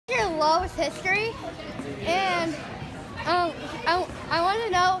love with history, and I want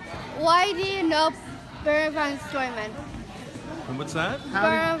to know, why do you know Baron von Steuben? And what's that?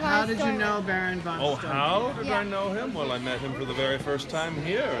 How did you know Baron von Steuben? Oh, how did I know him? Well, I met him for the very first time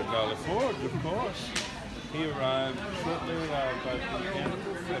here at Valley Forge, of course. He arrived shortly by the end of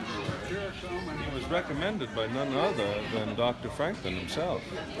February. He was recommended by none other than Dr. Franklin himself.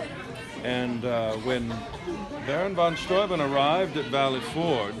 And when Baron von Steuben arrived at Valley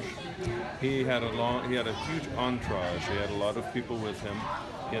Forge, he had a huge entourage. He had a lot of people with him.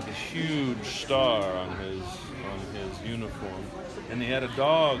 He had this huge star on his uniform, and he had a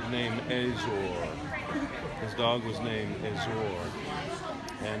dog named Azor. His dog was named Azor,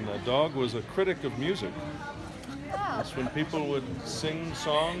 and the dog was a critic of music. That's when people would sing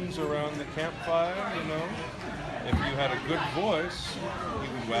songs around the campfire, you know. If you had a good voice, he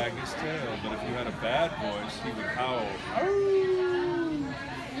would wag his tail, but if you had a bad voice, he would howl.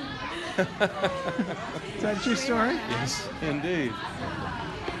 Is that your story? Yes, indeed.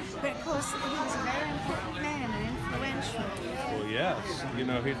 But of course, he was a very important man and influential. Well, yes. You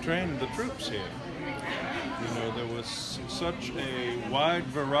know, he trained the troops here. You know, there was such a wide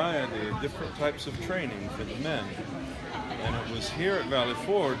variety of different types of training for the men. And it was here at Valley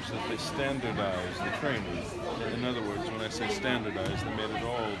Forge that they standardized the training. In other words, when I say standardized, they made it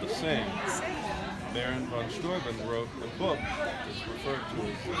all the same. Baron von Steuben wrote a book that's referred to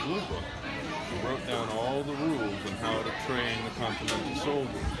as the Blue Book. He wrote down all the rules on how to train the Continental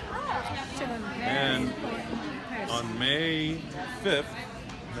soldiers. And on May 6th,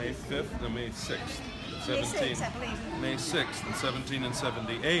 May 6th in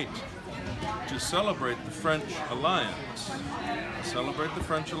 1778, to celebrate the French alliance.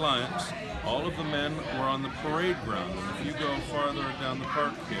 All of the men were on the parade ground. And if you go farther down the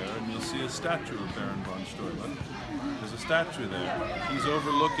park here, and you'll see a statue of Baron von Steuben. There's a statue there. He's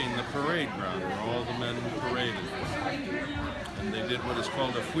overlooking the parade ground where all the men paraded. And they did what is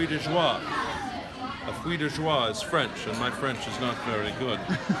called a feu de joie. A feu de joie is French, and my French is not very good.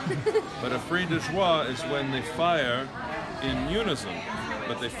 But a feu de joie is when they fire in unison,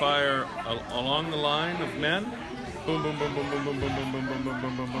 but they fire along the line of men. Boom, boom, boom, boom, boom, boom, boom, boom, boom, boom, boom,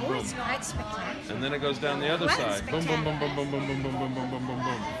 boom, boom, boom, boom. It's quite spectacular. And then it goes down the other side. Boom, boom, boom, boom, boom, boom, boom, boom, boom, boom, boom, boom,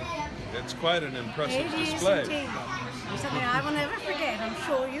 boom. It's quite an impressive display. It is something I will never forget. I'm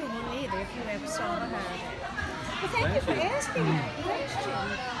sure you will neither if you ever saw or heard it. Well, thank you for asking that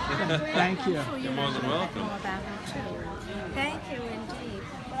question. Thank you. You're more than welcome. More about it too. Thank you indeed.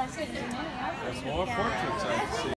 Well, I said, There's more portraits I can see.